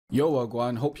Yo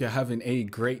Wagwan, hope you're having a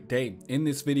great day. In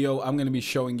this video, I'm going to be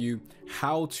showing you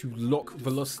how to lock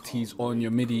velocities on your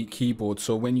MIDI keyboard.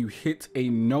 So when you hit a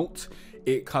note,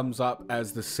 it comes up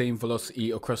as the same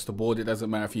velocity across the board. It doesn't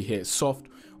matter if you hit it soft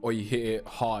or you hit it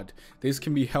hard. This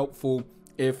can be helpful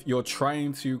if you're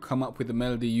trying to come up with a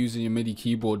melody using your MIDI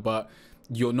keyboard, but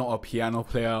you're not a piano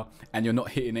player and you're not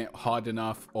hitting it hard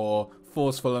enough or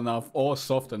forceful enough or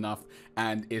soft enough,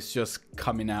 and it's just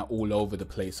coming out all over the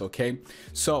place. Okay,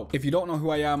 so if you don't know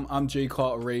who I am, I'm Jay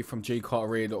Cartere from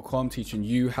jaycartere.com, teaching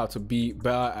you how to be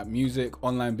better at music,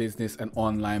 online business and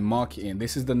online marketing.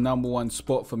 This is the #1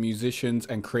 spot for musicians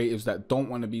and creatives that don't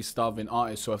want to be starving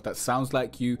artists. So if that sounds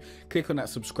like you, click on that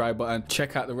subscribe button,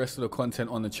 check out the rest of the content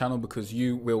on the channel because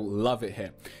you will love it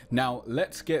here. Now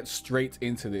let's get straight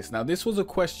into this. Now this was a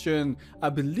question I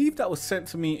believe that was sent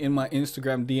to me in my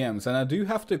Instagram DMs, and I do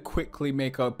have to quickly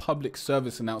make a public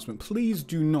service announcement. Please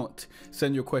do not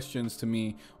send your questions to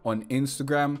me on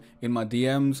Instagram in my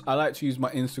DMs. I like to use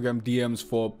my Instagram DMs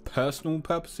for personal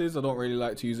purposes. I don't really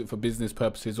like to use it for business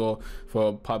purposes or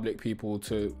for public people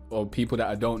or people that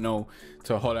I don't know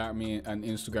to holler at me on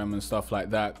Instagram and stuff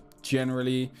like that.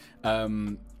 Generally,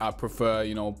 I prefer,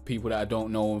 you know, people that I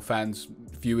don't know, fans,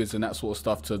 viewers and that sort of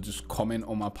stuff, to just comment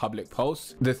on my public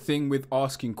posts. The thing with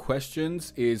asking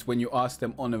questions is when you ask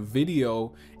them on a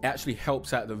video, it actually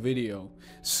helps out the video.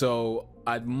 So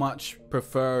I'd much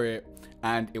prefer it,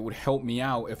 and it would help me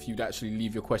out if you'd actually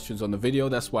leave your questions on the video.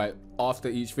 That's why after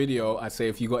each video I say,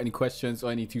 if you got any questions or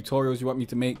any tutorials you want me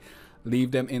to make,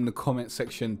 leave them in the comment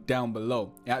section down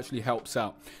below. It actually helps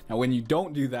out. Now when you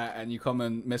don't do that and you come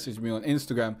and message me on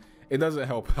Instagram, it doesn't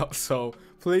help out. So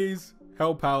please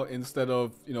help out instead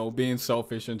of, you know, being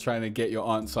selfish and trying to get your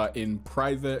answer in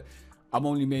private. I'm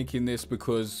only making this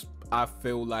because I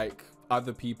feel like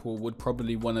other people would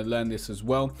probably want to learn this as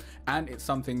well, and it's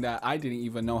something that I didn't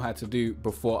even know how to do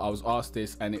before I was asked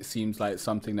this, and it seems like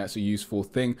something that's a useful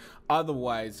thing.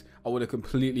 Otherwise I would have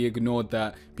completely ignored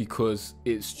that, because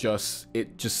it just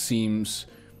seems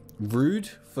rude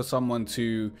for someone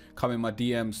to come in my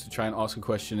DMs to try and ask a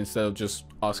question instead of just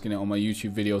asking it on my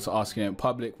YouTube videos, or asking it in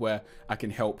public where I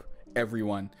can help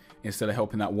everyone instead of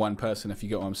helping that one person, if you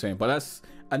get what I'm saying. But that's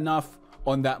enough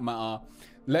on that matter.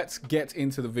 Let's get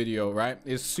into the video, right?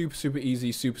 It's super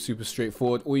easy, super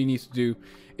straightforward. All you need to do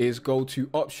is go to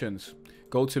options,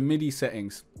 go to MIDI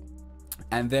settings,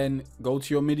 and then go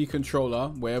to your MIDI controller,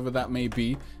 wherever that may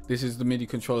be. This is the MIDI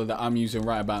controller that I'm using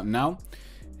right about now.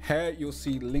 Here you'll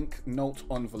see link note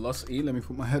on velocity. Let me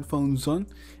put my headphones on,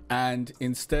 and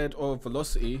instead of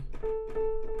velocity,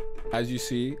 as you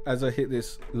see, as I hit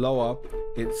this lower,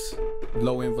 it's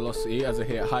low in velocity. As I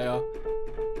hit higher,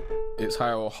 it's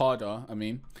higher or harder. I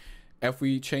mean, if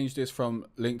we change this from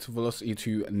link to velocity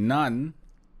to none,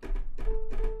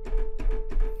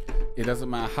 it doesn't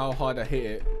matter how hard I hit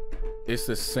it, it's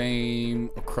the same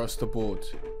across the board,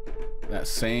 that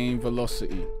same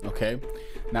velocity. Okay,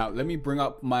 now let me bring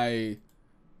up my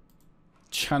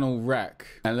channel rack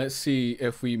and let's see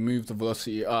if we move the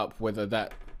velocity up, whether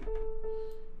that.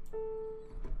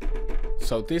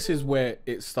 So this is where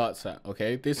it starts at.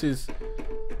 Okay, this is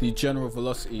the general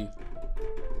velocity.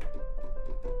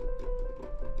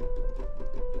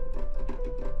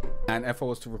 And if I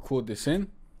was to record this in,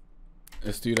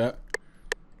 let's do that.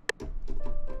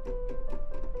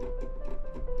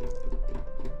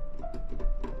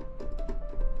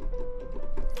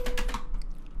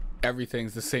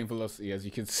 Everything's the same velocity, as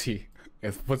you can see.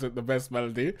 It wasn't the best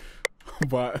melody,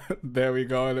 but there we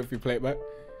go. And if we play it back,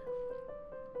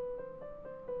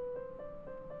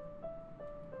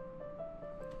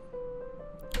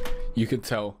 you can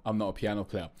tell I'm not a piano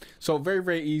player. So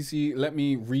very easy. Let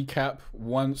me recap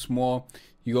once more.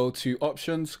 You go to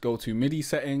options, go to MIDI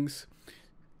settings,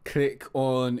 click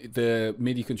on the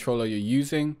MIDI controller you're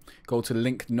using, go to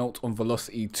link note on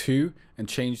velocity 2 and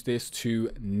change this to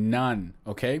none.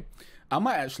 Okay, I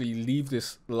might actually leave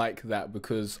this like that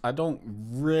because I don't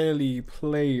really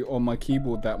play on my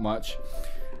keyboard that much,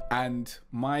 and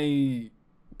my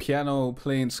piano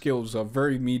playing skills are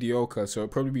very mediocre, so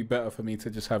it'd probably be better for me to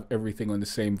just have everything on the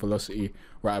same velocity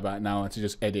right about now and to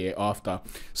just edit it after.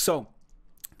 So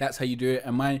that's how you do it.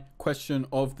 And my question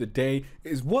of the day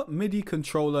is, what MIDI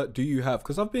controller do you have?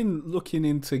 Because I've been looking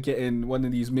into getting one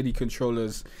of these MIDI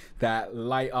controllers that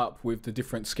light up with the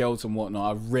different scales and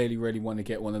whatnot. I really want to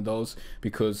get one of those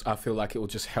because I feel like it will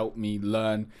just help me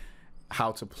learn how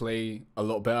to play a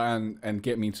lot better and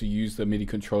get me to use the MIDI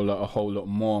controller a whole lot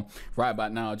more. Right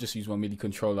about now I just use my MIDI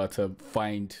controller to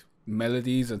find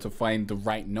melodies and to find the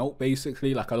right note,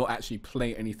 basically. Like, I don't actually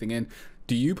play anything in.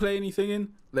 Do you play anything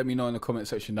in? Let me know in the comment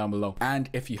section down below. And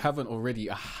if you haven't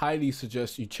already, I highly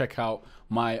suggest you check out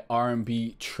my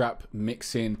R&B trap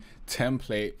mixing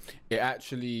template. It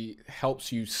actually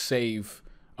helps you save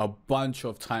a bunch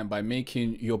of time by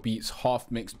making your beats half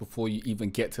mixed before you even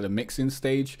get to the mixing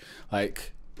stage.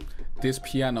 Like, this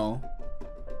piano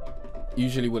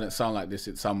usually wouldn't sound like this,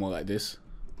 it'd sound more like this.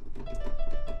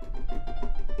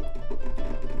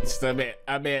 It's a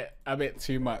bit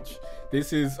too much.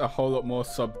 This is a whole lot more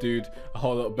subdued, a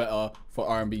whole lot better for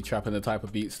R&B trap and the type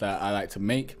of beats that I like to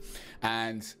make.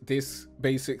 And this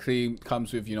basically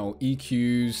comes with, you know,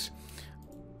 EQs,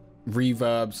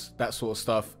 reverbs, that sort of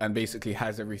stuff, and basically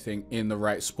has everything in the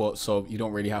right spot, so you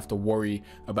don't really have to worry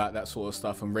about that sort of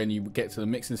stuff. And when you get to the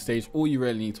mixing stage, all you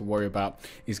really need to worry about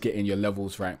is getting your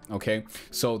levels right. Okay,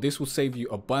 so this will save you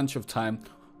a bunch of time.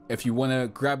 If you want to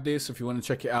grab this, if you want to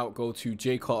check it out, go to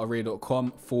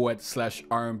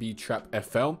jaycartere.com/R&B trap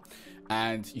FL,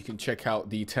 and you can check out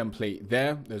the template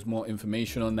there. There's more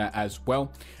information on that as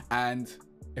well. And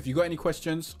if you got any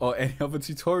questions or any other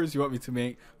tutorials you want me to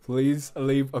make, please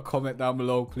leave a comment down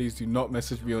below. Please do not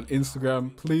message me on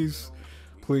Instagram. Please.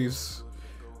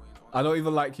 I don't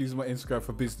even like using my Instagram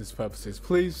for business purposes.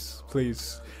 Please.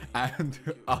 And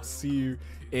I'll see you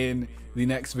in the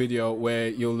next video where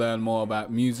you'll learn more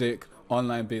about music,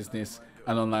 online business,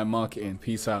 and online marketing.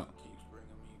 Peace out.